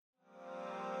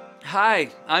Hi,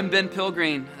 I'm Ben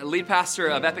Pilgreen, lead pastor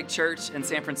of Epic Church in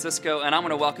San Francisco, and I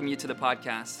want to welcome you to the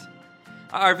podcast.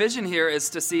 Our vision here is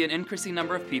to see an increasing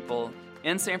number of people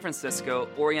in San Francisco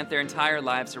orient their entire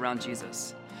lives around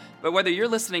Jesus. But whether you're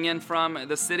listening in from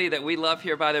the city that we love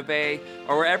here by the Bay,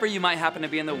 or wherever you might happen to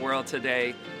be in the world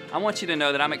today, I want you to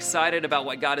know that I'm excited about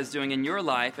what God is doing in your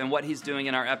life and what He's doing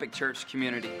in our Epic Church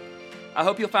community. I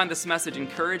hope you'll find this message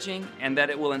encouraging and that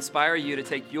it will inspire you to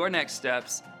take your next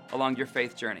steps along your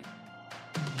faith journey.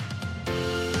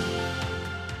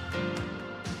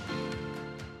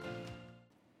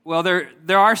 Well,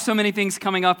 there are so many things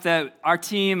coming up that our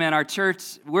team and our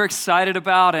church, we're excited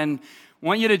about and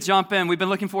want you to jump in. We've been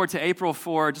looking forward to April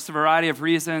for just a variety of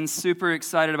reasons, super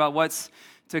excited about what's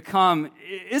to come.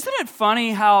 Isn't it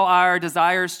funny how our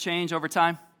desires change over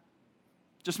time?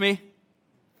 Just me?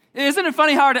 Isn't it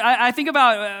funny how I think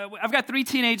about, I've got 3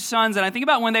 teenage sons, and I think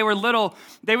about when they were little,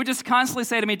 they would just constantly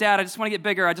say to me, Dad, I just want to get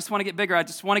bigger, I just want to get bigger, I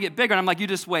just want to get bigger. And I'm like, you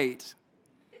just wait.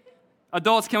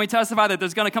 Adults, can we testify that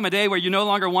there's going to come a day where you no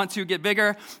longer want to get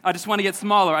bigger? I just want to get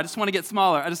smaller, I just want to get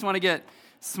smaller, I just want to get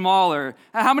smaller.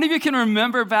 How many of you can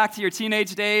remember back to your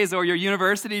teenage days or your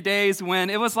university days when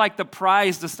it was like the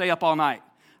prize to stay up all night?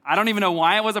 I don't even know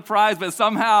why it was a prize, but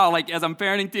somehow, like as I'm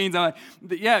parenting teens, I'm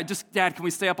like, yeah, just Dad, can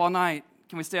we stay up all night?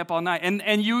 Can we stay up all night?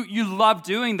 And you love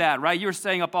doing that, right? You were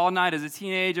staying up all night as a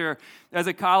teenager, as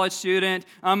a college student,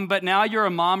 but now you're a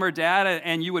mom or dad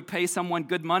and you would pay someone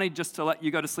good money just to let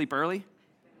you go to sleep early.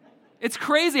 It's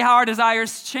crazy how our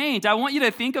desires change. I want you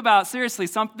to think about, seriously,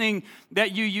 something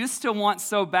that you used to want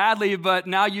so badly, but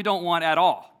now you don't want at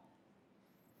all.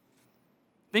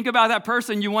 Think about that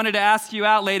person you wanted to ask you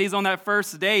out, ladies, on that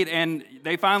first date, and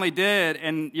they finally did,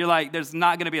 and you're like, there's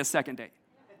not going to be a second date.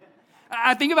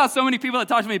 I think about so many people that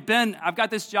talk to me, Ben, I've got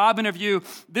this job interview.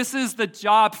 This is the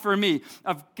job for me.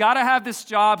 I've got to have this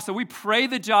job. So we pray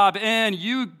the job in.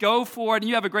 You go for it, and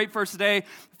you have a great first day.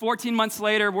 14 months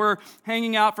later, we're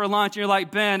hanging out for lunch, and you're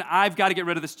like, Ben, I've got to get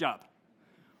rid of this job.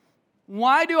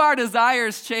 Why do our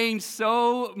desires change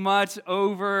so much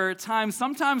over time?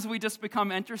 Sometimes we just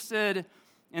become interested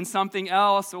in something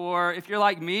else, or if you're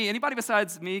like me, anybody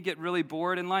besides me get really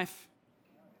bored in life?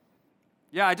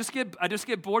 Yeah, I just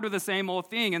get bored with the same old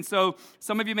thing. And so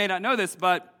some of you may not know this,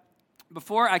 but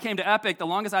before I came to Epic, the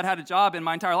longest I'd had a job in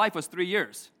my entire life was 3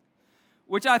 years,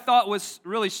 which I thought was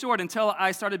really short until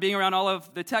I started being around all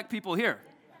of the tech people here.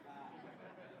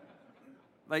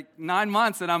 Like 9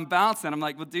 months and I'm bouncing. I'm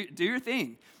like, well, do your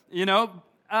thing, you know?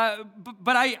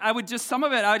 But I would just, some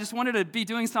of it, I just wanted to be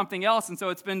doing something else. And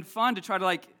so it's been fun to try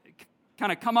to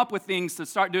kind of come up with things to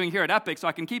start doing here at Epic so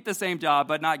I can keep the same job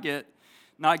but not get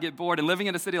bored. And living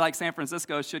in a city like San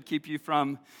Francisco should keep you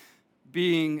from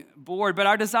being bored. But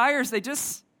our desires,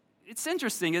 it's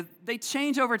interesting. They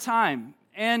change over time.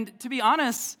 And to be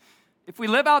honest, if we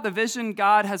live out the vision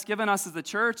God has given us as a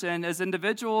church and as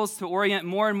individuals to orient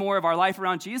more and more of our life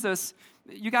around Jesus,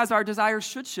 you guys, our desires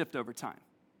should shift over time.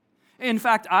 In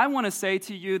fact, I want to say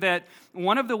to you that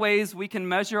one of the ways we can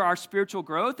measure our spiritual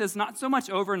growth is not so much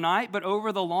overnight, but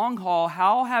over the long haul.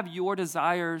 How have your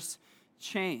desires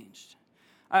changed?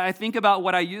 I think about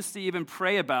what I used to even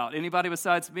pray about. Anybody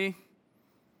besides me?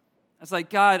 It's like,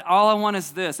 God, all I want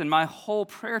is this. And my whole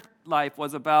prayer life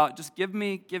was about just give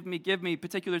me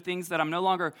particular things that I'm no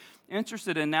longer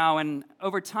interested in now. And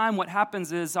over time, what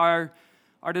happens is our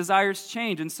desires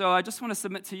change. And so I just want to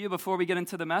submit to you before we get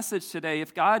into the message today,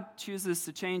 if God chooses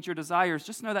to change your desires,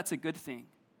 just know that's a good thing.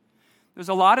 There's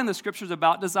a lot in the scriptures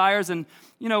about desires. And,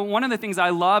 one of the things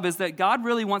I love is that God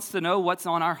really wants to know what's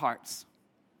on our hearts.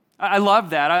 I love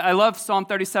that. I love Psalm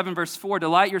 37, verse 4.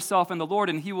 Delight yourself in the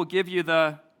Lord, and He will give you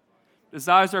the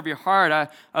desires of your heart.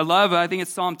 I think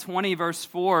it's Psalm 20, verse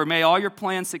 4. May all your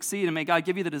plans succeed, and may God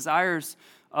give you the desires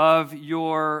of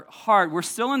your heart. We're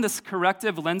still in this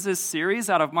Corrective Lenses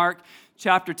series out of Mark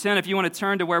chapter 10. If you want to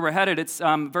turn to where we're headed, it's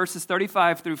verses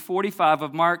 35 through 45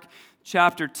 of Mark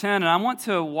chapter 10. And I want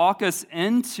to walk us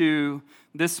into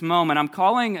this moment. I'm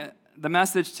calling the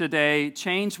message today,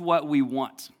 Change What We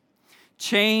Want.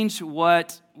 Change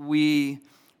what we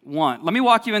want. Let me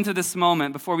walk you into this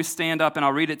moment before we stand up and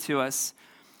I'll read it to us.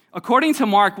 According to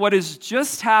Mark, what has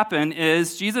just happened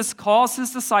is Jesus calls his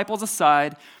disciples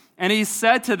aside and he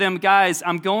said to them, guys,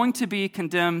 I'm going to be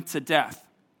condemned to death.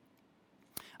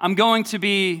 I'm going to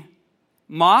be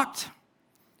mocked,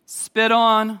 spit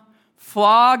on,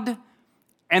 flogged,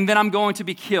 and then I'm going to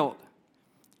be killed.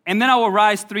 And then I will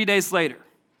rise 3 days later.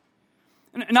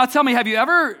 Now tell me, have you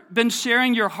ever been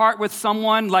sharing your heart with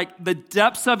someone, like the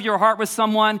depths of your heart with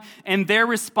someone, and their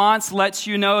response lets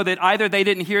you know that either they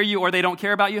didn't hear you or they don't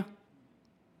care about you?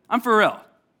 I'm for real.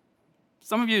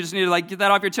 Some of you just need to get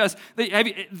that off your chest.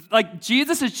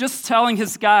 Jesus is just telling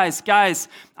his guys,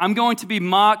 I'm going to be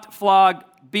mocked, flogged,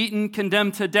 beaten,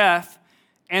 condemned to death,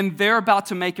 and they're about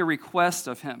to make a request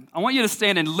of him. I want you to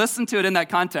stand and listen to it in that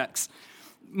context.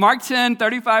 Mark 10,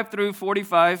 35 through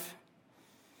 45.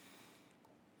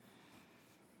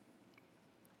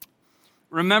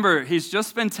 Remember, he's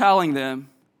just been telling them,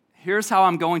 here's how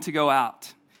I'm going to go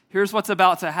out. Here's what's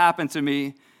about to happen to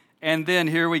me, and then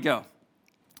here we go.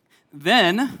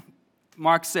 Then,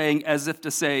 Mark's saying as if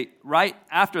to say, right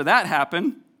after that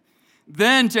happened,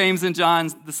 then James and John,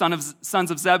 the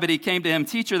sons of Zebedee, came to him.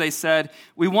 Teacher, they said,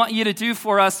 we want you to do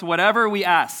for us whatever we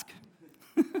ask.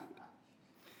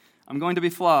 I'm going to be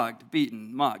flogged,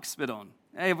 beaten, mocked, spit on.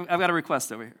 Hey, I've got a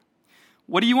request over here.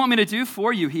 What do you want me to do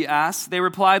for you, he asked. They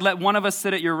replied, let one of us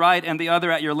sit at your right and the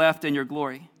other at your left in your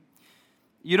glory.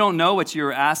 You don't know what you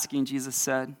are asking, Jesus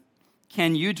said.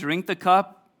 Can you drink the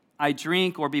cup I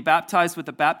drink or be baptized with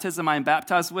the baptism I am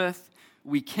baptized with?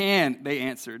 We can, they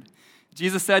answered.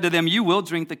 Jesus said to them, you will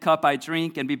drink the cup I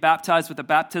drink and be baptized with the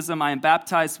baptism I am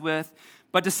baptized with,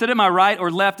 but to sit at my right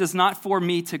or left is not for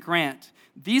me to grant.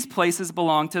 These places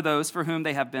belong to those for whom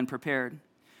they have been prepared.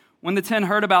 When the 10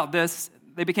 heard about this,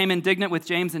 they became indignant with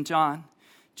James and John.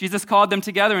 Jesus called them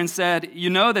together and said, you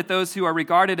know that those who are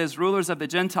regarded as rulers of the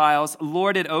Gentiles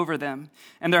lord it over them,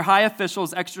 and their high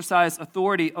officials exercise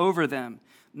authority over them.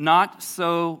 Not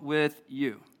so with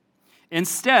you.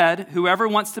 Instead, whoever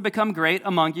wants to become great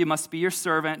among you must be your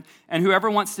servant, and whoever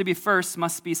wants to be first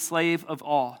must be slave of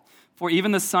all. For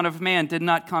even the Son of Man did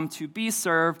not come to be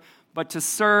served, but to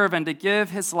serve and to give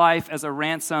his life as a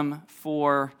ransom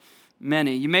for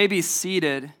many. You may be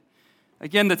seated.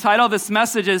 Again, the title of this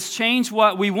message is Change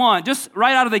What We Want. Just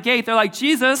right out of the gate, they're like,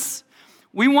 Jesus,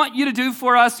 we want you to do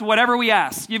for us whatever we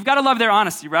ask. You've got to love their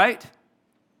honesty, right?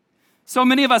 So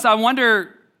many of us, I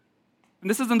wonder, and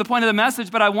this isn't the point of the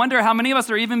message, but I wonder how many of us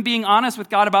are even being honest with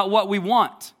God about what we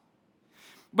want.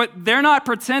 But they're not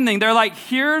pretending. They're like,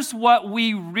 here's what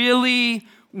we really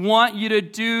want you to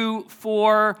do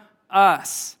for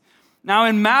us. Now,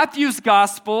 in Matthew's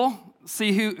gospel,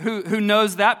 see who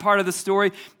knows that part of the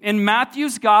story. In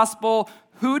Matthew's gospel,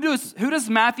 who does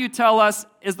Matthew tell us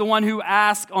is the one who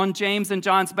asked on James and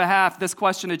John's behalf this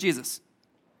question to Jesus?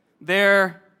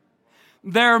 Their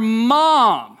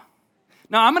mom.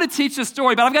 Now, I'm going to teach this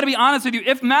story, but I've got to be honest with you.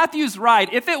 If Matthew's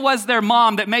right, if it was their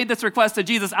mom that made this request to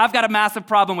Jesus, I've got a massive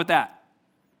problem with that.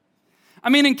 I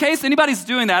mean, in case anybody's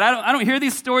doing that, I don't hear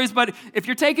these stories, but if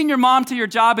you're taking your mom to your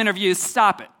job interview,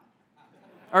 stop it.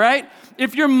 All right?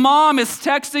 If your mom is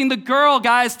texting the girl,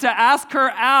 guys, to ask her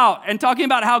out and talking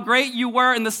about how great you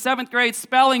were in the 7th grade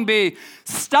spelling bee,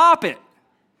 stop it.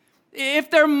 If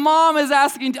their mom is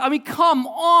asking, come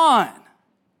on.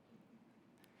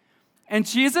 And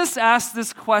Jesus asked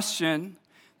this question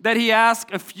that he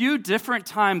asked a few different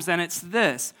times, and it's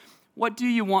this: what do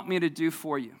you want me to do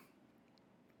for you?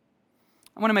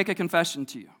 I want to make a confession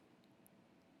to you.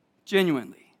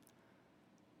 Genuinely.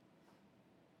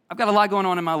 I've got a lot going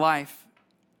on in my life,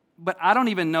 but I don't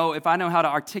even know if I know how to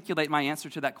articulate my answer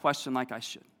to that question like I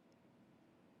should.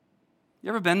 You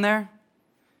ever been there?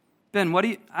 Ben,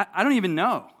 I don't even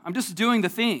know. I'm just doing the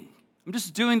thing. I'm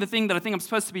just doing the thing that I think I'm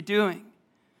supposed to be doing.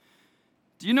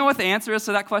 Do you know what the answer is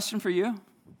to that question for you?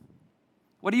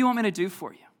 What do you want me to do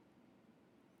for you?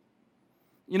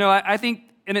 You know, I think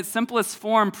in its simplest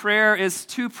form, prayer is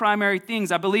two primary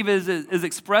things. I believe it is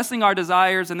expressing our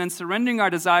desires and then surrendering our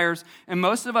desires, and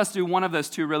most of us do one of those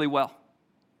two really well.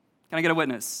 Can I get a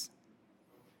witness?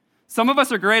 Some of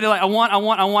us are great at I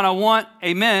want,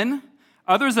 amen.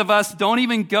 Others of us don't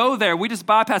even go there. We just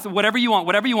bypass it, whatever you want,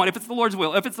 if it's the Lord's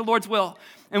will,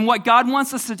 And what God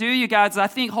wants us to do, you guys, I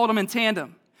think hold them in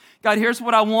tandem. God, here's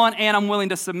what I want, and I'm willing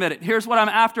to submit it. Here's what I'm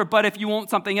after, but if you want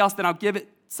something else, then I'll give it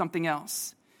something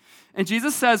else. And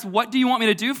Jesus says, what do you want me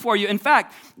to do for you? In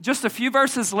fact, just a few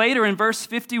verses later in verse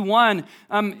 51,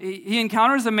 he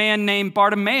encounters a man named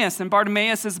Bartimaeus, and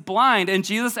Bartimaeus is blind, and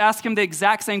Jesus asks him the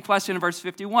exact same question in verse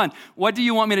 51. What do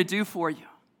you want me to do for you?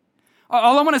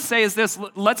 All I want to say is this: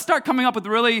 let's start coming up with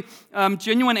really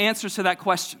genuine answers to that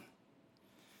question.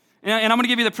 And I'm going to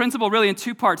give you the principle really in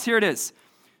two parts. Here it is.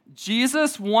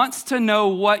 Jesus wants to know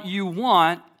what you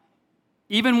want,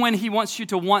 even when he wants you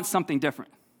to want something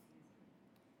different.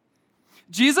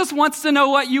 Jesus wants to know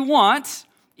what you want,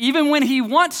 even when he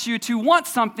wants you to want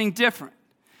something different.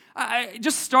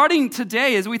 Just starting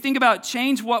today as we think about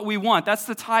change what we want, that's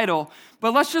the title.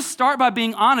 But let's just start by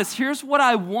being honest. Here's what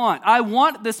I want. I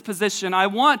want this position. I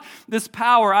want this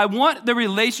power. I want the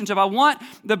relationship. I want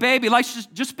the baby. Like,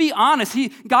 just be honest.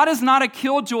 God is not a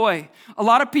killjoy. A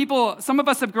lot of people, some of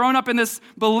us have grown up in this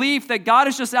belief that God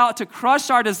is just out to crush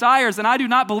our desires, and I do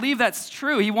not believe that's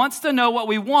true. He wants to know what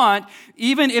we want,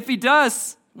 even if he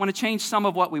does want to change some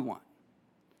of what we want.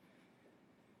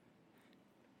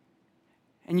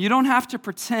 And you don't have to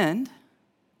pretend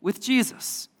with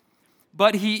Jesus,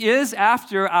 but he is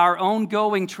after our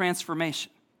ongoing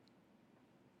transformation.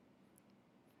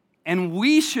 And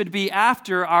we should be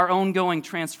after our ongoing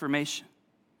transformation.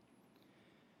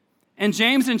 And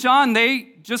James and John,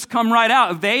 they just come right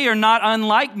out. They are not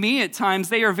unlike me at times.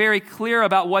 They are very clear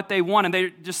about what they want, and they're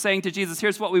just saying to Jesus,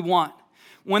 here's what we want.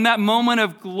 When that moment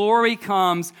of glory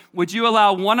comes, would you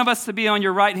allow one of us to be on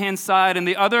your right-hand side and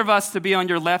the other of us to be on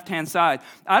your left-hand side?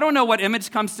 I don't know what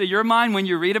image comes to your mind when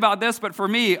you read about this, but for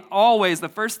me, always, the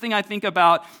first thing I think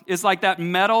about is like that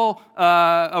medal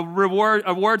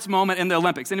awards moment in the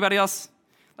Olympics. Anybody else?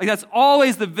 Like, that's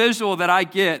always the visual that I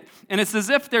get. And it's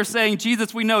as if they're saying,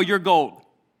 Jesus, we know you're gold.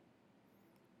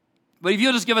 But if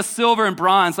you'll just give us silver and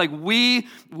bronze, like, we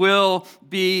will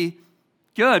be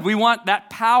good. We want that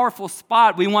powerful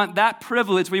spot. We want that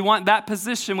privilege. We want that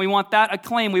position. We want that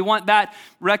acclaim. We want that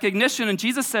recognition. And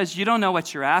Jesus says, you don't know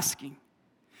what you're asking.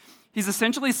 He's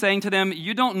essentially saying to them,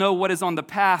 you don't know what is on the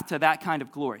path to that kind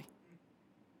of glory.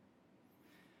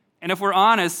 And if we're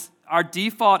honest, our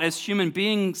default as human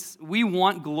beings, we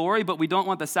want glory, but we don't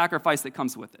want the sacrifice that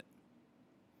comes with it.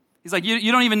 He's like,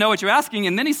 you don't even know what you're asking.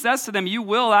 And then he says to them, you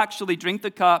will actually drink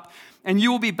the cup and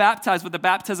you will be baptized with the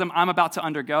baptism I'm about to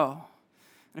undergo.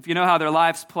 And if you know how their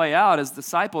lives play out as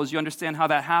disciples, you understand how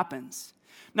that happens.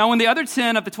 Now, when the other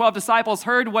 10 of the 12 disciples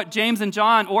heard what James and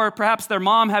John, or perhaps their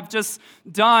mom, have just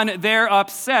done, they're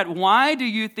upset. Why do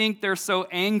you think they're so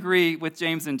angry with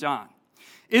James and John?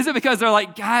 Is it because they're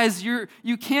like, guys, you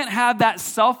can't have that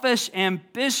selfish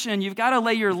ambition. You've got to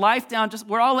lay your life down.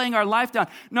 We're all laying our life down.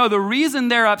 No, the reason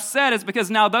they're upset is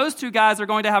because now those two guys are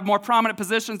going to have more prominent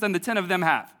positions than the 10 of them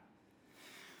have.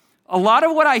 A lot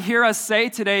of what I hear us say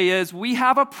today is we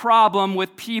have a problem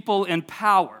with people in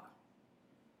power.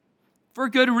 For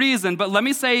good reason, but let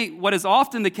me say what is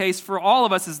often the case for all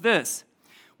of us is this.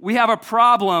 We have a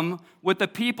problem with the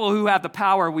people who have the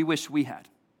power we wish we had.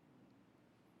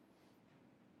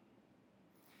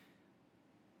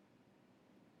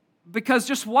 Because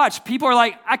just watch, people are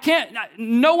like,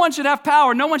 no one should have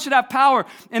power, no one should have power.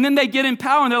 And then they get in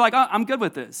power and they're like, I'm good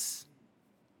with this.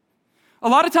 A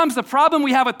lot of times the problem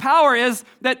we have with power is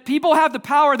that people have the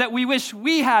power that we wish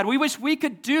we had. We wish we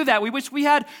could do that. We wish we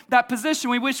had that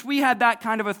position. We wish we had that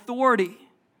kind of authority.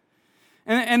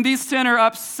 And these 10 are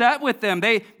upset with them.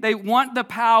 They want the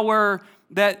power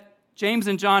that James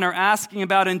and John are asking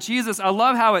about. And Jesus, I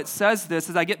love how it says this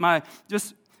as I get my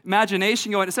just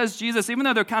imagination going. It says Jesus, even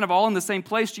though they're kind of all in the same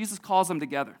place, Jesus calls them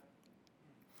together.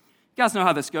 You guys know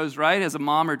how this goes, right? As a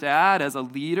mom or dad, as a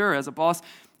leader, as a boss.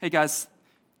 Hey guys,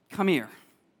 come here.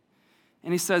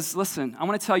 And he says, listen, I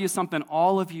want to tell you something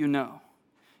all of you know.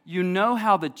 You know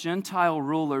how the Gentile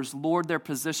rulers lord their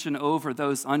position over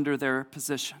those under their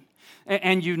position.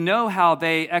 And you know how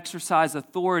they exercise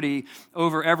authority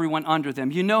over everyone under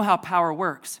them. You know how power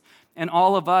works. And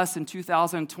all of us in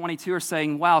 2022 are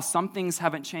saying, wow, some things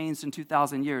haven't changed in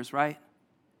 2,000 years, right?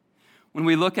 When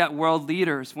we look at world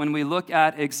leaders, when we look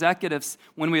at executives,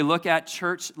 when we look at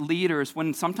church leaders,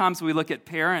 when sometimes we look at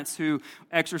parents who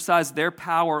exercise their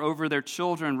power over their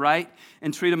children, right?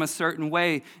 And treat them a certain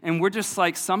way. And we're just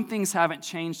like, some things haven't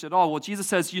changed at all. Well, Jesus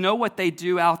says, you know what they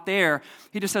do out there?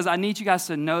 He just says, I need you guys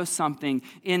to know something.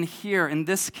 In here, in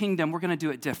this kingdom, we're going to do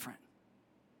it different.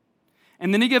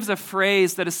 And then he gives a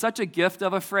phrase that is such a gift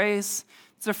of a phrase.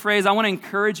 It's a phrase I want to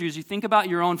encourage you as you think about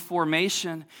your own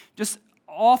formation. Just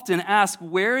often ask,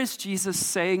 where is Jesus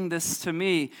saying this to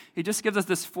me? He just gives us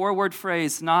this 4-word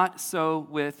phrase, not so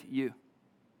with you.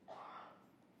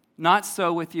 Not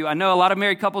so with you. I know a lot of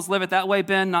married couples live it that way,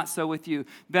 Ben, not so with you.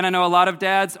 Ben, I know a lot of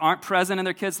dads aren't present in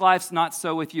their kids' lives, not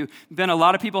so with you. Ben, a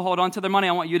lot of people hold on to their money,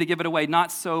 I want you to give it away,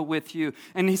 not so with you.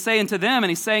 And he's saying to them,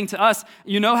 and he's saying to us,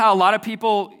 you know how a lot of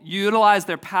people utilize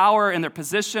their power and their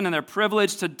position and their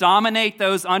privilege to dominate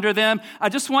those under them? I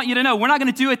just want you to know, we're not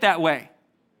going to do it that way.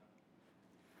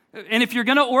 And if you're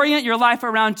going to orient your life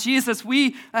around Jesus,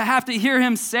 we have to hear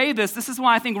him say this. This is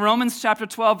why I think Romans chapter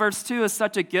 12, verse 2 is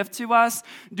such a gift to us.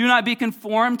 Do not be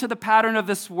conformed to the pattern of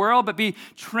this world, but be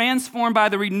transformed by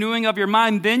the renewing of your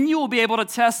mind. Then you will be able to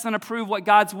test and approve what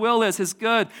God's will is, his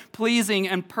good, pleasing,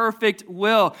 and perfect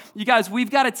will. You guys, we've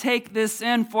got to take this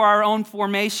in for our own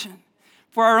formation.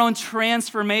 for our own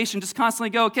transformation. Just constantly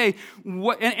go, okay,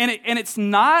 and it's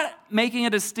not making a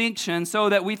distinction so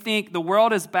that we think the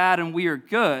world is bad and we are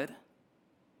good.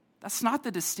 That's not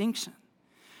the distinction.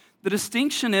 The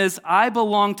distinction is I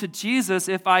belong to Jesus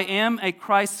if I am a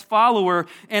Christ follower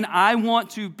and I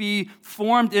want to be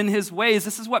formed in his ways.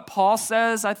 This is what Paul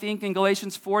says, I think, in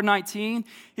Galatians 4:19.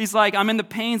 He's like, I'm in the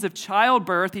pains of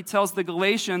childbirth, he tells the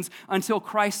Galatians, until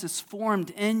Christ is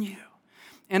formed in you.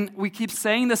 And we keep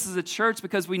saying this as a church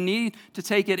because we need to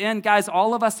take it in. Guys,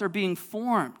 all of us are being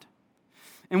formed.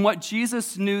 And what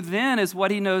Jesus knew then is what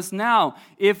he knows now.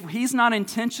 If he's not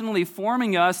intentionally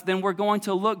forming us, then we're going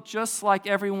to look just like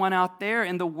everyone out there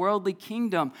in the worldly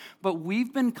kingdom. But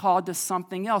we've been called to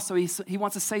something else. So he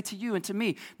wants to say to you and to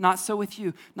me, not so with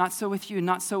you, not so with you,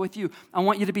 not so with you. I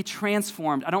want you to be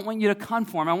transformed. I don't want you to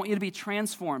conform. I want you to be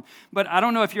transformed. But I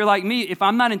don't know if you're like me. If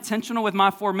I'm not intentional with my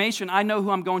formation, I know who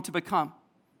I'm going to become.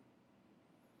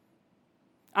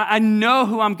 I know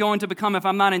who I'm going to become if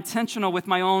I'm not intentional with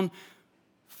my own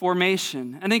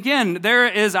formation. And again, there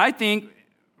is, I think,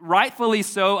 rightfully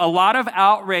so, a lot of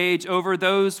outrage over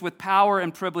those with power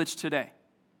and privilege today.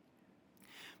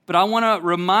 But I want to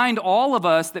remind all of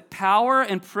us that power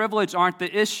and privilege aren't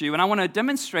the issue. And I want to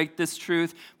demonstrate this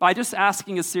truth by just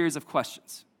asking a series of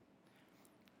questions.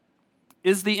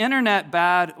 Is the internet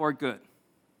bad or good?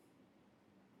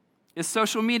 Is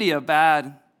social media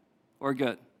bad or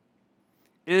good?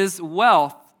 Is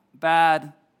wealth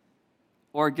bad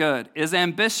or good? Is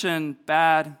ambition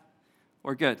bad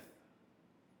or good?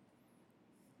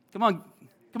 Come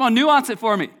on, nuance it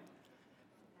for me.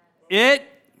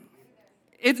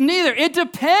 It's neither. It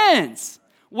depends.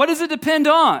 What does it depend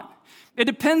on? It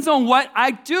depends on what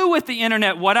I do with the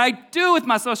internet, what I do with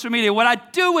my social media, what I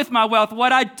do with my wealth,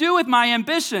 what I do with my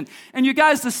ambition. And you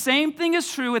guys, the same thing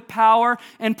is true with power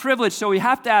and privilege. So we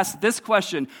have to ask this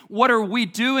question: what are we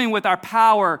doing with our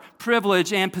power,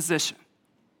 privilege, and position?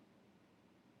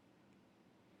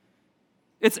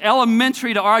 It's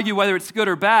elementary to argue whether it's good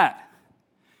or bad.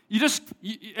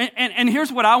 And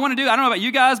here's what I want to do. I don't know about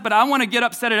you guys, but I want to get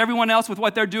upset at everyone else with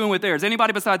what they're doing with theirs.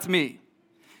 Anybody besides me?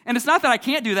 And it's not that I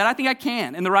can't do that. I think I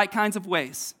can in the right kinds of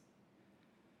ways.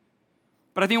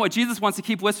 But I think what Jesus wants to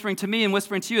keep whispering to me and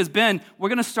whispering to you is, Ben, we're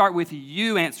going to start with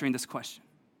you answering this question.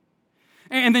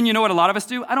 And then you know what a lot of us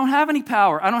do? I don't have any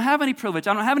power. I don't have any privilege.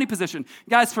 I don't have any position.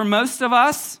 Guys, for most of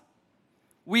us,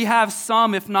 we have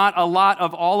some, if not a lot,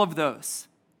 of all of those.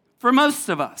 For most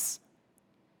of us.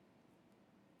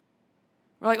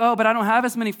 We're like, oh, but I don't have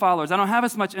as many followers. I don't have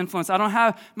as much influence.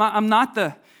 I'm not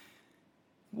the...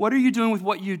 What are you doing with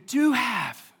what you do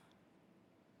have?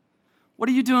 What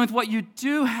are you doing with what you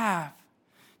do have?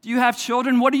 Do you have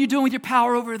children? What are you doing with your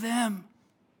power over them?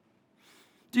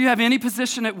 Do you have any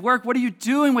position at work? What are you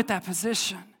doing with that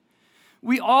position?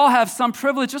 We all have some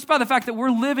privilege just by the fact that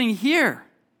we're living here.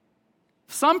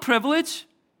 Some privilege.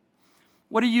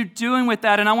 What are you doing with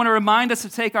that? And I want to remind us to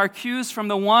take our cues from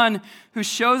the one who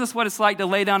shows us what it's like to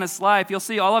lay down his life. You'll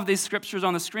see all of these scriptures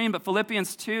on the screen, but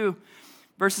Philippians 2,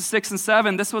 verses 6 and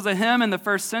 7, this was a hymn in the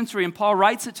first century, and Paul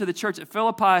writes it to the church at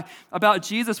Philippi about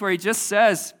Jesus, where he just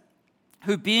says,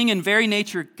 who being in very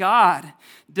nature God,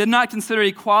 did not consider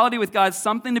equality with God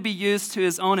something to be used to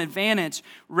his own advantage.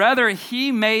 Rather,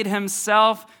 he made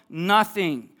himself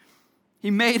nothing. He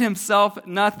made himself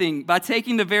nothing by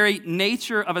taking the very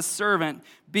nature of a servant,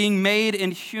 being made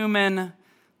in human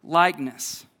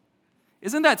likeness.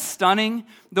 Isn't that stunning?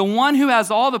 The one who has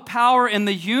all the power in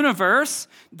the universe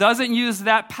doesn't use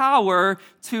that power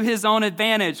to his own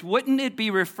advantage. Wouldn't it be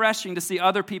refreshing to see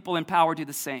other people in power do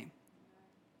the same?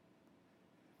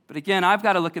 But again, I've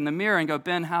got to look in the mirror and go,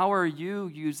 Ben, how are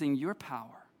you using your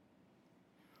power?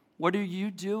 What are you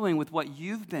doing with what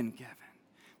you've been given?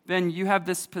 Ben, you have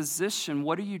this position.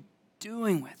 What are you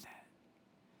doing with it?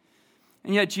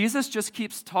 And yet Jesus just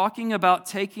keeps talking about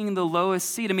taking the lowest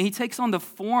seat. I mean, he takes on the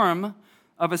form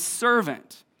of a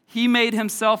servant. He made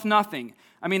himself nothing.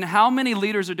 I mean, how many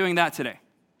leaders are doing that today?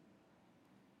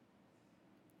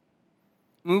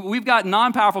 We've got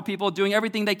non-powerful people doing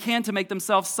everything they can to make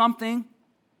themselves something.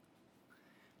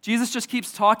 Jesus just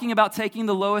keeps talking about taking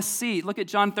the lowest seat. Look at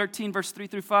John 13, verse 3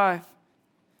 through 5.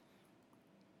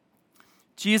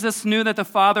 Jesus knew that the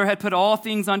Father had put all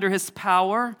things under his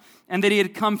power and that he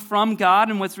had come from God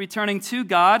and was returning to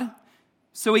God.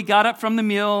 So he got up from the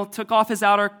meal, took off his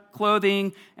outer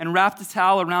clothing, and wrapped a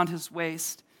towel around his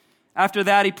waist. After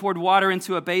that, he poured water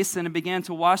into a basin and began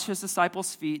to wash his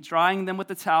disciples' feet, drying them with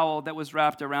the towel that was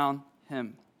wrapped around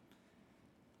him.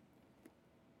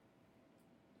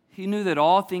 He knew that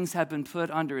all things had been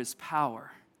put under his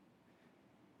power.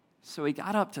 So he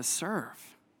got up to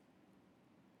serve.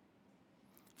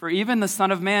 For even the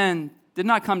Son of Man did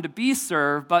not come to be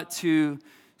served, but to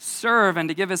serve and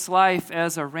to give his life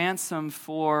as a ransom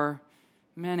for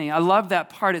many. I love that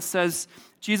part. It says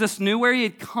Jesus knew where he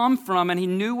had come from and he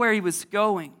knew where he was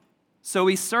going. So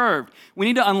he served. We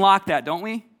need to unlock that, don't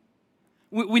we?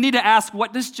 We need to ask,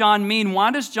 what does John mean?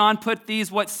 Why does John put these,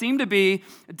 what seem to be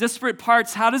disparate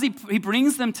parts, how does he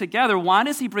brings them together? Why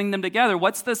does he bring them together?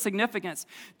 What's the significance?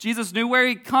 Jesus knew where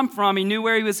he'd come from. He knew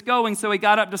where he was going, so he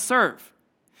got up to serve.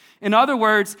 In other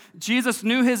words, Jesus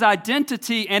knew his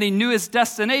identity and he knew his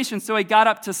destination, so he got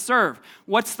up to serve.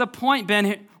 What's the point,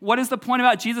 Ben? What is the point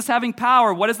about Jesus having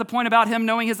power? What is the point about him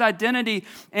knowing his identity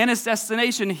and his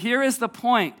destination? Here is the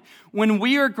point. When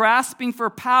we are grasping for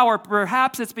power,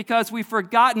 perhaps it's because we've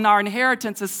forgotten our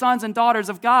inheritance as sons and daughters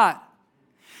of God.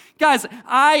 Guys,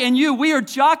 I and you, we are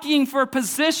jockeying for a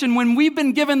position when we've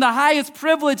been given the highest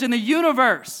privilege in the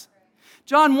universe.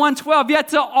 John 1:12, yet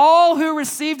to all who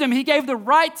received him, he gave the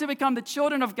right to become the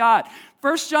children of God.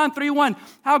 1 John 3:1,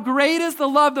 how great is the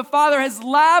love the Father has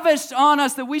lavished on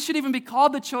us that we should even be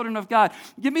called the children of God.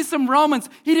 Give me some Romans.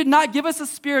 He did not give us a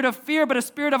spirit of fear, but a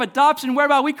spirit of adoption,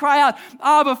 whereby we cry out,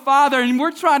 Abba, Father, and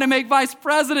we're trying to make vice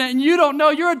president, and you don't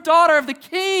know you're a daughter of the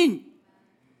King.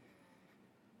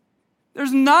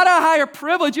 There's not a higher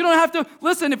privilege. You don't have to,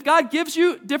 listen, if God gives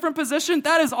you a different position,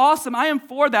 that is awesome. I am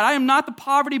for that. I am not the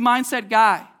poverty mindset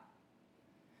guy.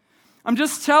 I'm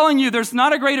just telling you, there's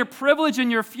not a greater privilege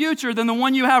in your future than the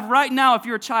one you have right now if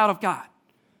you're a child of God.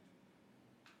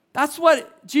 That's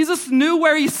what Jesus knew,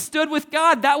 where he stood with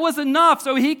God. That was enough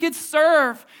so he could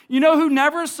serve. You know who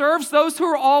never serves? Those who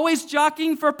are always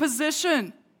jockeying for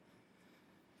position.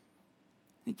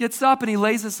 He gets up and he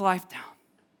lays his life down.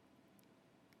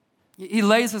 He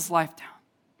lays his life down.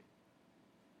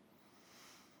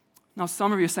 Now,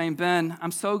 some of you are saying, Ben, I'm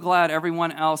so glad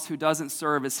everyone else who doesn't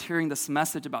serve is hearing this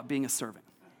message about being a servant.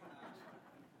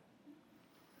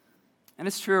 And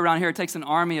it's true around here. It takes an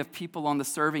army of people on the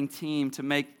serving team to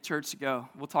make church go.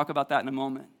 We'll talk about that in a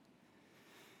moment.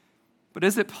 But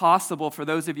is it possible for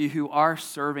those of you who are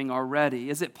serving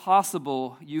already, is it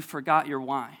possible you forgot your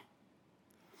why?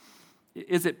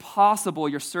 Is it possible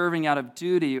you're serving out of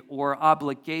duty or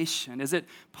obligation? Is it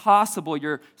possible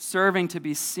you're serving to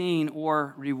be seen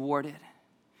or rewarded?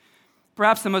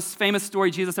 Perhaps the most famous story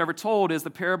Jesus ever told is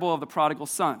the parable of the prodigal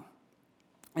son.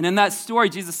 And in that story,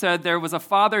 Jesus said there was a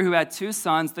father who had two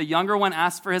sons. The younger one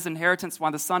asked for his inheritance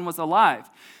while the son was alive.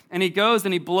 And he goes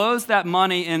and he blows that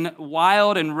money in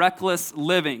wild and reckless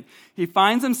living. He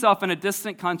finds himself in a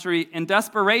distant country. In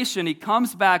desperation, he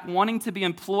comes back wanting to be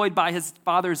employed by his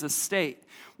father's estate.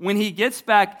 When he gets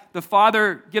back, the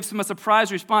father gives him a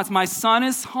surprise response. My son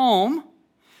is home,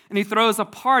 and he throws a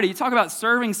party. You talk about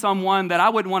serving someone that I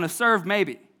wouldn't want to serve,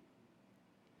 maybe.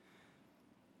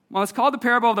 Well, it's called the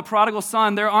parable of the prodigal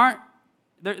son.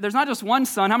 There's not just one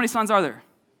son. How many sons are there?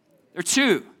 There are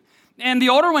two. And the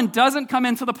older one doesn't come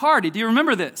into the party. Do you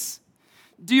remember this?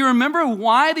 Do you remember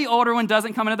why the older one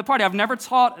doesn't come into the party? I've never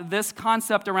taught this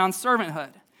concept around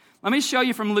servanthood. Let me show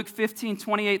you from Luke 15,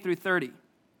 28 through 30.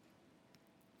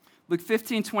 Luke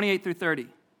 15, 28 through 30.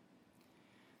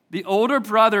 The older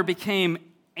brother became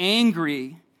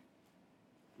angry,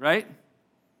 right?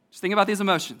 Just think about these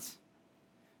emotions.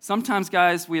 Sometimes,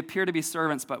 guys, we appear to be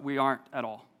servants, but we aren't at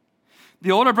all. The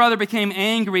older brother became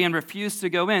angry and refused to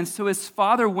go in, so his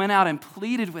father went out and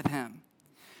pleaded with him.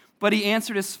 But he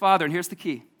answered his father, and here's the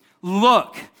key.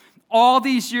 Look, all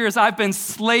these years I've been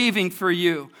slaving for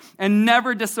you and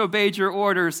never disobeyed your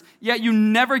orders, yet you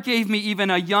never gave me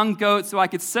even a young goat so I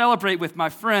could celebrate with my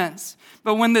friends.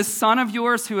 But when this son of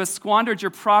yours who has squandered your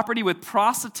property with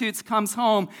prostitutes comes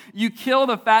home, you kill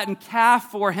the fattened calf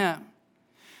for him.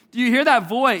 Do you hear that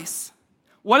voice?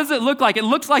 What does it look like? It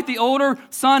looks like the older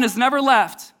son has never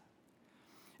left.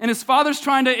 And his father's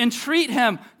trying to entreat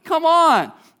him. Come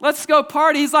on, let's go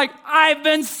party. He's like, I've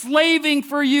been slaving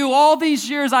for you all these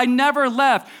years. I never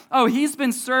left. Oh, he's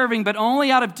been serving, but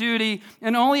only out of duty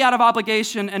and only out of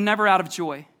obligation and never out of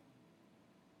joy.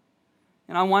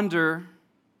 And I wonder,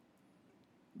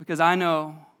 because I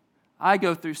know I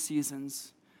go through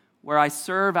seasons where I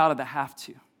serve out of the have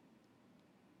to.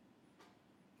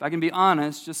 If I can be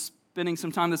honest, just spending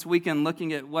some time this weekend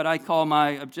looking at what I call my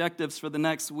objectives for the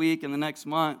next week and the next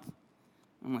month,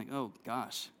 I'm like, oh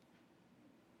gosh.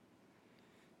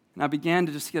 And I began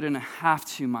to just get in a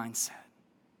have-to mindset.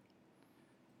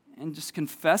 And just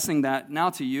confessing that now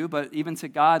to you, but even to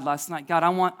God last night, God, I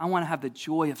want to have the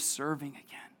joy of serving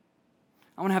again.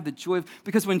 I want to have the joy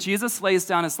because when Jesus lays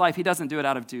down his life, he doesn't do it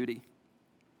out of duty.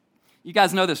 You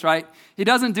guys know this, right? He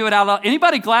doesn't do it out loud.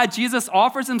 Anybody glad Jesus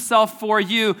offers himself for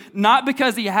you, not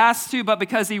because he has to, but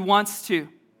because he wants to?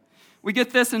 We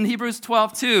get this in Hebrews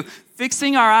 12 too.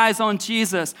 Fixing our eyes on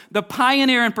Jesus, the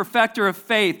pioneer and perfecter of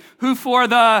faith, who for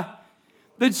the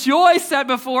joy set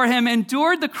before him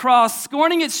endured the cross,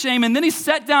 scorning its shame, and then he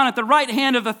sat down at the right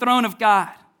hand of the throne of God.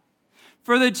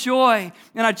 For the joy.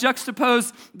 And I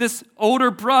juxtapose this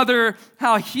older brother,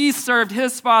 how he served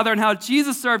his father, and how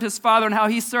Jesus served his father, and how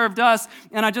he served us.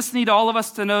 And I just need all of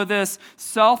us to know this.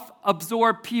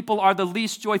 Self-absorbed people are the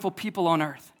least joyful people on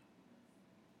earth.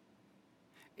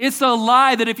 It's a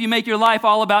lie that if you make your life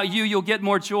all about you, you'll get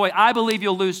more joy. I believe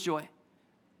you'll lose joy.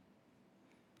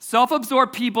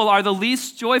 Self-absorbed people are the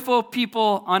least joyful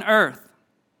people on earth.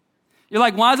 You're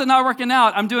like, why is it not working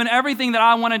out? I'm doing everything that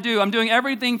I want to do. I'm doing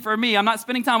everything for me. I'm not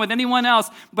spending time with anyone else,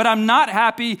 but I'm not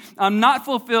happy. I'm not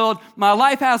fulfilled. My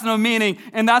life has no meaning,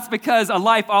 and that's because a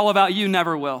life all about you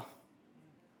never will.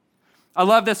 I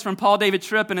love this from Paul David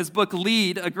Tripp in his book,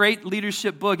 Lead, a great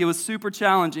leadership book. It was super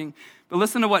challenging, but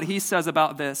listen to what he says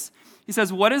about this. He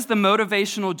says, what is the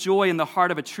motivational joy in the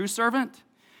heart of a true servant?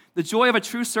 The joy of a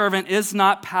true servant is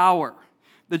not power.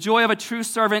 The joy of a true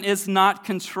servant is not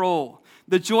control.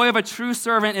 The joy of a true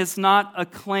servant is not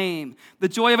acclaim. The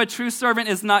joy of a true servant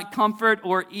is not comfort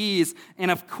or ease.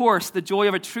 And of course, the joy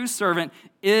of a true servant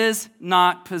is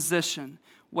not position.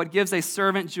 What gives a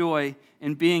servant joy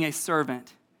in being a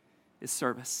servant is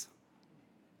service.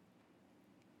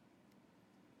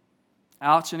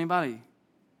 Ouch, anybody?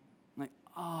 Like,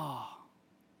 oh,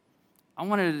 I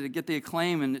wanted it to get the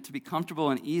acclaim and it to be comfortable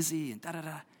and easy and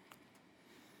da-da-da.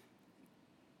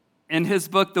 In his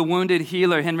book, The Wounded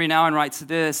Healer, Henry Nouwen writes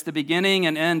this: the beginning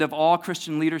and end of all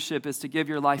Christian leadership is to give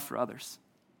your life for others.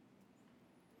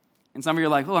 And some of you are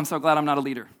like, oh, I'm so glad I'm not a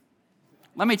leader.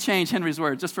 Let me change Henry's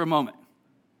words just for a moment.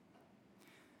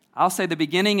 I'll say the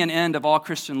beginning and end of all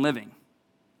Christian living,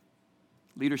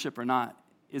 leadership or not,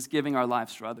 is giving our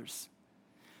lives for others.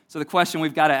 So the question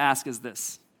we've got to ask is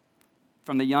this: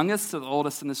 from the youngest to the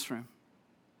oldest in this room,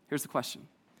 here's the question.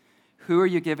 Who are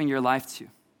you giving your life to?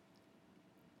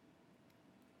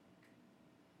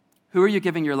 Who are you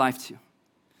giving your life to?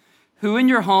 Who in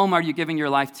your home are you giving your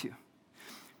life to?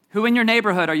 Who in your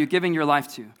neighborhood are you giving your life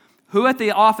to? Who at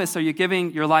the office are you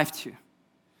giving your life to?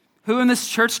 Who in this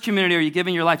church community are you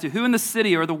giving your life to? Who in the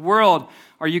city or the world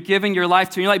are you giving your life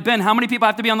to? And you're like, Ben, how many people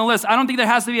have to be on the list? I don't think there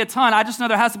has to be a ton. I just know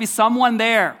there has to be someone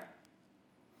there.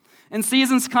 And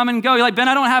seasons come and go. You're like, Ben,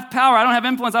 I don't have power. I don't have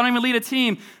influence. I don't even lead a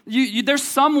team. There's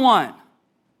someone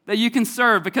that you can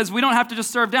serve, because we don't have to just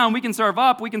serve down. We can serve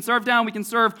up. We can serve down. We can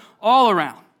serve all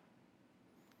around.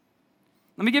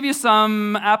 Let me give you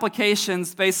some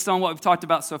applications based on what we've talked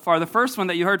about so far. The first one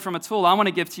that you heard from Atul, I want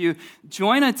to give to you: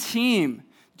 join a team.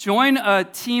 Join a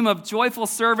team of joyful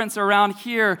servants around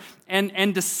here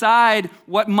and decide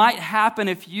what might happen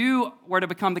if you were to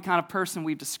become the kind of person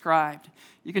we've described.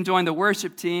 You can join the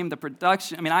worship team, the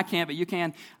production. I mean, I can't, but you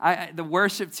can. The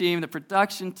worship team, the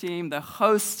production team, the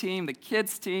host team, the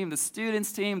kids team, the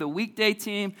students team, the weekday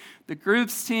team, the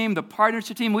groups team, the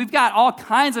partnership team. We've got all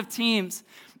kinds of teams,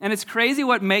 and it's crazy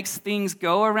what makes things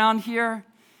go around here.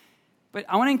 But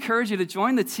I want to encourage you to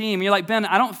join the team. You're like, Ben,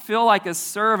 I don't feel like a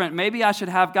servant. Maybe I should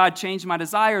have God change my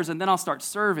desires, and then I'll start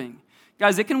serving.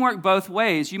 Guys, it can work both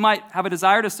ways. You might have a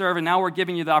desire to serve, and now we're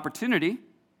giving you the opportunity.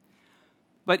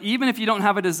 But even if you don't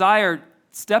have a desire,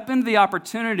 step into the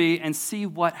opportunity and see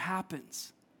what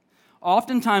happens.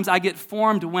 Oftentimes, I get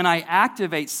formed when I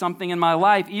activate something in my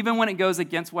life, even when it goes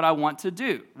against what I want to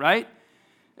do, right?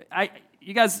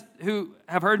 You guys who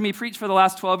have heard me preach for the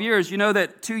last 12 years, you know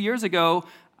that 2 years ago,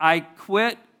 I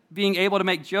quit being able to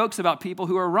make jokes about people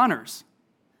who are runners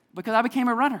because I became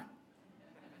a runner.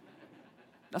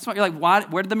 That's why you're like, why?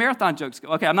 Where did the marathon jokes go?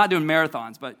 Okay, I'm not doing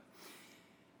marathons, but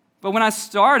when I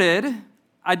started,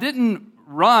 I didn't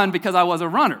run because I was a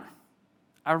runner.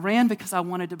 I ran because I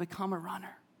wanted to become a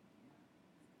runner.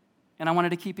 And I wanted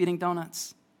to keep eating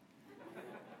donuts.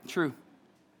 True.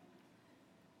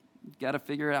 You got to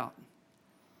figure it out.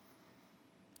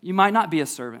 You might not be a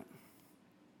servant.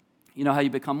 You know how you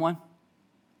become one?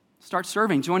 Start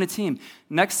serving. Join a team.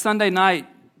 Next Sunday night,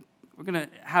 we're going to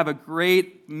have a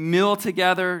great meal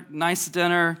together, nice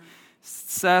dinner.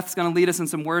 Seth's going to lead us in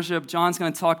some worship. John's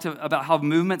going to talk about how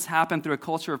movements happen through a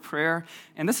culture of prayer.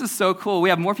 And this is so cool. We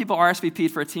have more people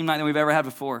RSVP'd for a team night than we've ever had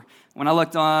before. When I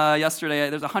looked yesterday,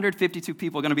 there's 152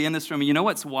 people going to be in this room. And you know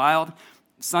what's wild?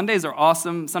 Sundays are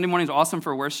awesome. Sunday mornings are awesome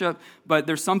for worship. But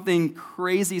there's something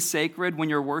crazy sacred when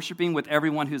you're worshiping with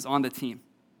everyone who's on the team.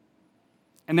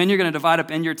 And then you're going to divide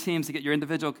up in your teams to get your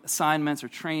individual assignments or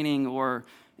training or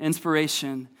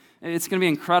inspiration. It's going to be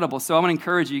incredible. So I want to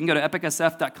encourage you. You can go to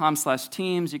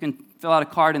epicsf.com/teams. You can fill out a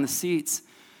card in the seats.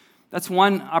 That's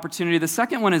one opportunity. The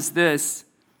second one is this.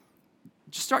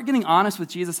 just start getting honest with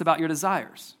Jesus about your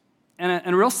desires. And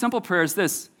a real simple prayer is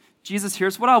this: Jesus,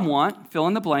 here's what I want, fill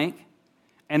in the blank,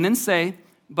 and then say,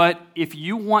 but if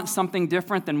you want something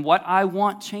different than what I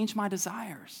want, change my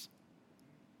desires.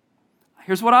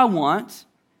 Here's what I want,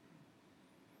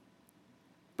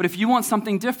 but if you want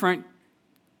something different,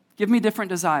 give me different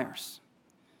desires.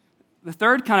 The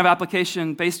third kind of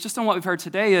application, based just on what we've heard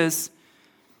today, is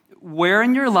where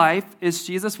in your life is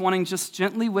Jesus wanting just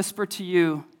gently whisper to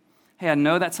you, hey, I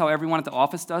know that's how everyone at the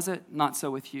office does it, not so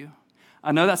with you.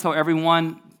 I know that's how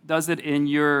everyone does it in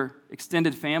your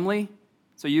extended family,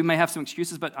 so you may have some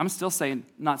excuses, but I'm still saying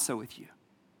not so with you.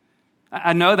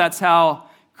 I know that's how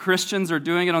Christians are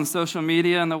doing it on social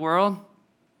media in the world.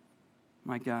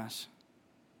 My gosh.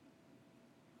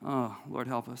 Oh, Lord,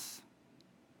 help us.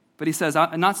 But he says,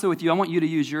 not so with you. I want you to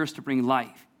use yours to bring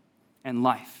life and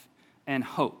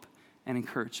hope and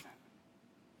encouragement.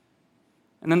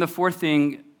 And then the fourth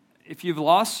thing, if you've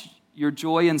lost your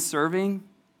joy in serving,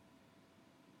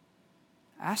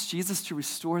 ask Jesus to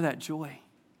restore that joy.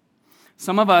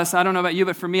 Some of us, I don't know about you,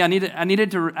 but for me, I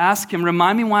needed to ask him,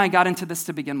 remind me why I got into this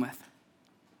to begin with.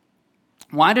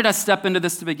 Why did I step into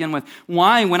this to begin with?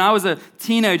 Why, when I was a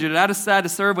teenager, did I decide to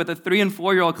serve with a 3- and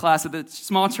 4-year-old class at the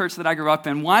small church that I grew up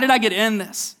in? Why did I get in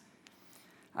this?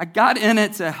 I got in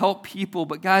it to help people,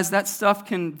 but guys, that stuff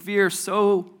can veer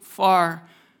so far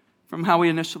from how we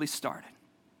initially started.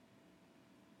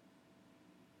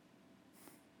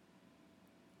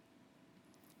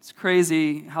 It's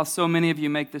crazy how so many of you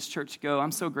make this church go.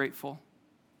 I'm so grateful.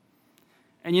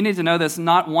 And you need to know this,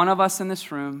 not one of us in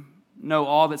this room know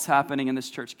all that's happening in this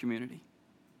church community.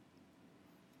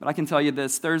 But I can tell you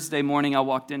this, Thursday morning I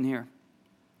walked in here,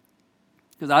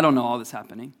 because I don't know all that's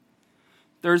happening.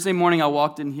 Thursday morning I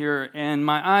walked in here and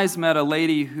my eyes met a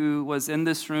lady who was in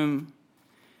this room,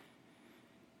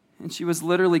 and she was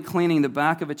literally cleaning the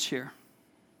back of a chair.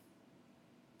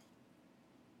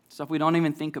 Stuff we don't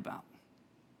even think about.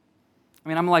 I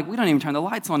mean, I'm like, we don't even turn the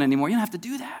lights on anymore. You don't have to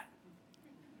do that.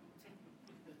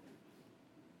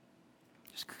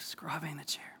 Just scrubbing the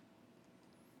chair.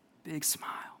 Big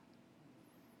smile.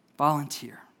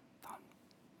 Volunteer.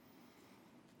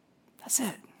 That's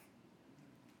it.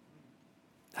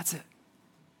 That's it.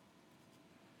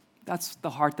 That's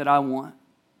the heart that I want.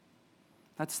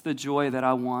 That's the joy that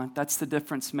I want. That's the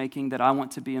difference making that I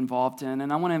want to be involved in.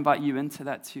 And I want to invite you into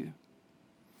that too.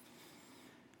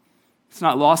 It's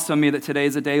not lost on me that today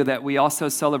is a day that we also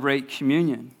celebrate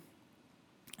communion.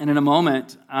 And in a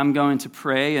moment, I'm going to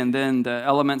pray, and then the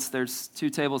elements, there's 2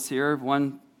 tables here,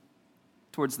 one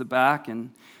towards the back,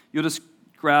 and you'll just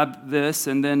grab this,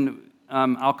 and then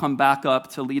I'll come back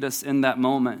up to lead us in that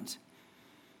moment.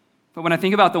 But when I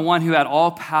think about the one who had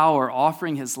all power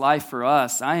offering his life for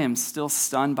us, I am still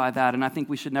stunned by that, and I think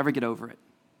we should never get over it.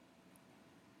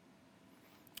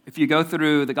 If you go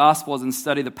through the Gospels and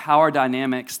study the power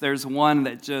dynamics, there's one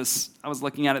that I was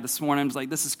looking at it this morning, I was like,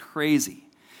 this is crazy.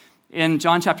 In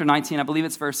John chapter 19, I believe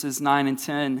it's verses 9 and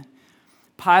 10,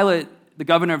 Pilate, the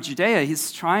governor of Judea, he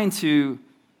sounds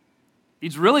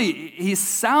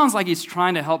like he's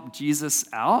trying to help Jesus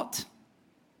out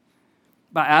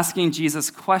by asking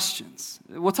Jesus questions.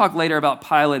 We'll talk later about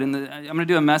Pilate, and I'm going to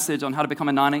do a message on how to become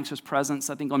a non-anxious presence,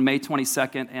 I think on May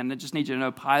 22nd, and I just need you to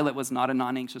know Pilate was not a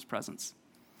non-anxious presence.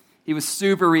 He was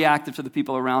super reactive to the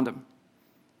people around him.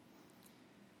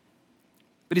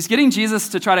 But he's getting Jesus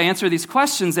to try to answer these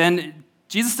questions, and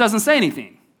Jesus doesn't say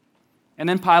anything. And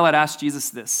then Pilate asks Jesus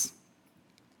this.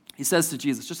 He says to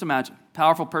Jesus, just imagine,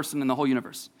 powerful person in the whole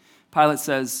universe. Pilate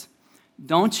says,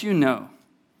 don't you know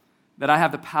that I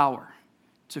have the power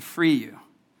to free you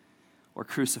or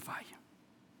crucify you?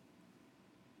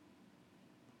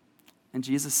 And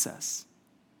Jesus says,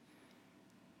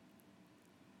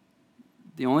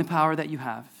 the only power that you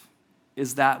have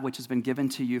is that which has been given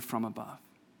to you from above.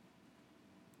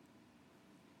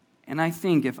 And I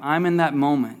think if I'm in that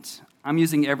moment, I'm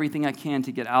using everything I can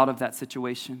to get out of that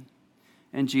situation,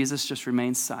 and Jesus just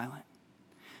remains silent.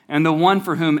 And the one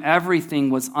for whom everything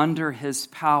was under his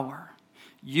power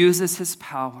uses his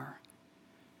power,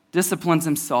 disciplines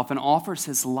himself, and offers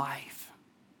his life.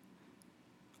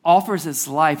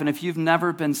 And if you've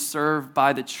never been served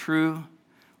by the true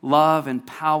love and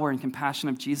power and compassion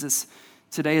of Jesus,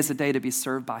 today is a day to be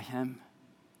served by him.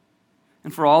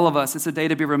 And for all of us, it's a day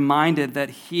to be reminded that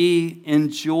he,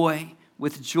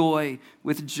 with joy,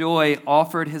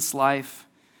 offered his life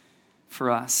for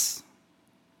us.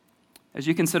 As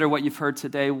you consider what you've heard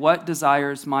today, what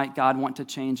desires might God want to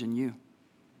change in you?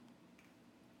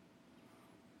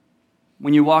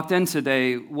 When you walked in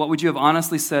today, what would you have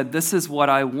honestly said, this is what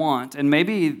I want? And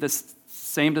maybe this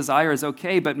same desire is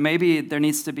okay, but maybe there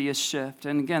needs to be a shift.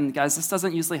 And again, guys, this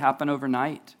doesn't usually happen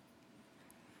overnight,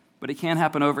 but it can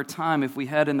happen over time if we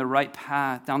head in the right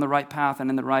path, down the right path and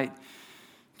in the right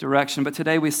direction. But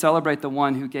today we celebrate the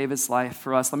one who gave his life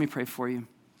for us. Let me pray for you.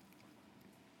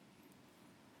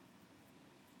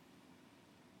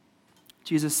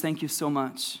 Jesus, thank you so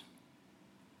much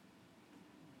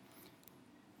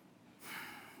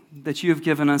that you have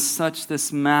given us such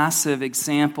this massive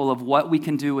example of what we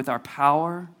can do with our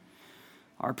power,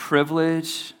 our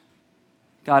privilege,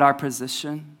 God, our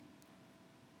position.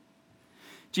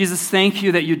 Jesus, thank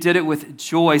you that you did it with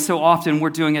joy. So often we're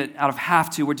doing it out of have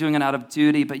to, we're doing it out of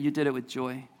duty, but you did it with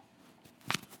joy.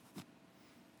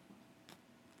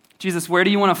 Jesus, where do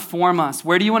you want to form us?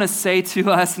 Where do you want to say to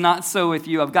us, not so with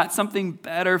you? I've got something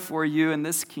better for you in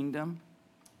this kingdom.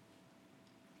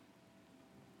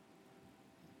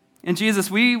 And Jesus,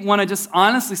 we want to just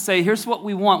honestly say, here's what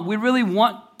we want. We really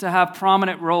want to have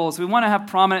prominent roles. We want to have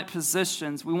prominent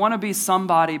positions. We want to be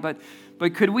somebody, but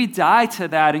could we die to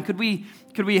that? And could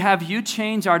we have you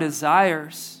change our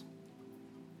desires?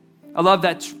 I love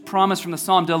that promise from the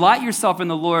Psalm. Delight yourself in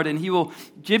the Lord, and he will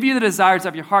give you the desires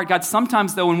of your heart. God,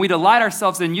 sometimes, though, when we delight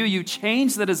ourselves in you, you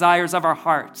change the desires of our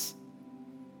hearts.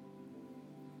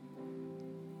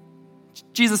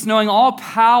 Jesus, knowing all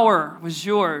power was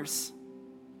yours,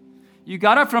 you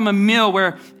got up from a meal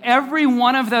where every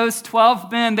one of those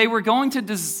 12 men, they were going to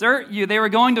desert you. They were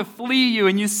going to flee you.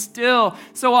 And you still,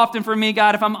 so often for me,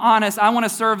 God, if I'm honest, I want to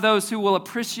serve those who will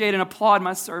appreciate and applaud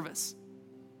my service.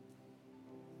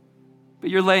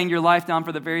 But you're laying your life down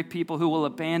for the very people who will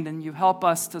abandon you. Help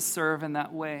us to serve in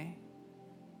that way.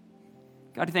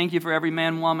 God, thank you for every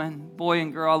man, woman, boy,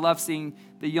 and girl. I love seeing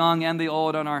the young and the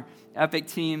old on our Epic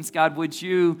teams. God, would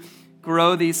you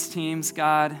grow these teams,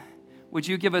 God? Would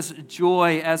you give us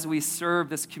joy as we serve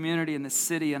this community and this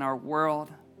city and our world?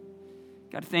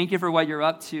 God, thank you for what you're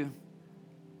up to.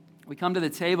 We come to the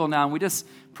table now and we just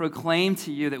proclaim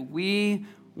to you that we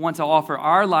want to offer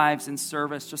our lives in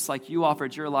service just like you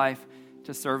offered your life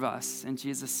to serve us. In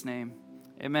Jesus' name,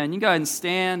 amen. You can go ahead and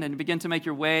stand and begin to make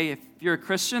your way. If you're a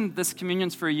Christian, this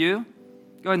communion's for you.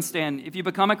 Go ahead and stand. If you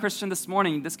become a Christian this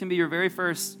morning, this can be your very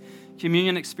first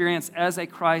communion experience as a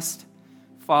Christ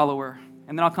follower.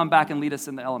 And then I'll come back and lead us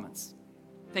in the elements.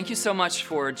 Thank you so much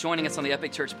for joining us on the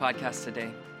Epic Church podcast today.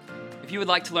 If you would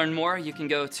like to learn more, you can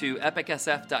go to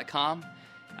epicsf.com.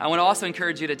 I want to also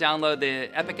encourage you to download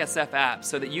the Epic SF app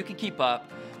so that you can keep up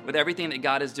with everything that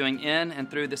God is doing in and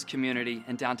through this community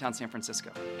in downtown San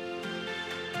Francisco.